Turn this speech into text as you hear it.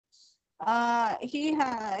he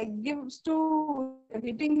gives to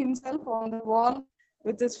hitting himself on the wall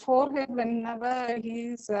with his forehead whenever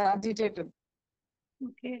he is agitated.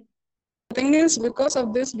 Okay. The thing is, because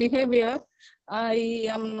of this behavior, I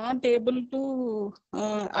am not able to.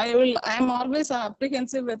 I am always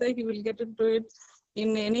apprehensive whether he will get into it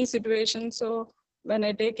in any situation. So when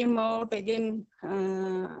I take him out again,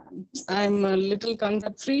 I'm a little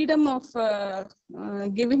concerned. Freedom of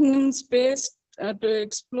giving him space to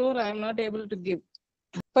explore, I'm not able to give.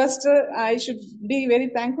 First, I should be very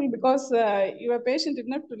thankful because you are patient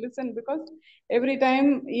enough to listen, because every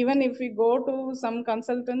time, even if we go to some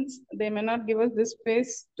consultants, they may not give us this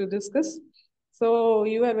space to discuss. So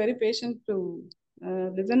you are very patient to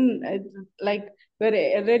listen, like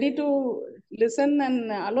very ready to listen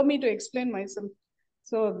and allow me to explain myself.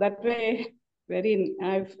 So that way,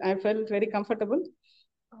 I felt very comfortable.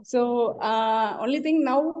 So only thing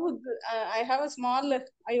now, I have a small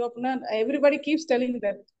eye opener. Everybody keeps telling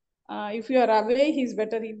that if you are away, he's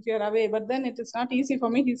better. If you are away, but then it is not easy for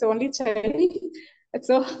me. He's only child.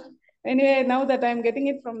 So anyway, now that I'm getting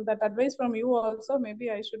it from that advice from you also, maybe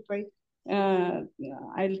I should try.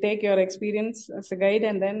 I'll take your experience as a guide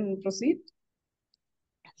and then proceed.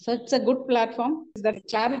 So it's a good platform. That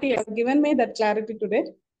clarity has given me that clarity today.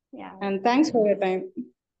 Yeah. And thanks for your time.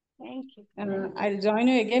 Thank you. I'll join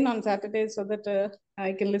you again on Saturday so that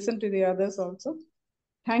I can listen to the others also.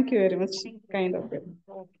 Thank you very much. Thank you. Kind of you.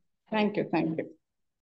 Okay. Thank you. Thank you.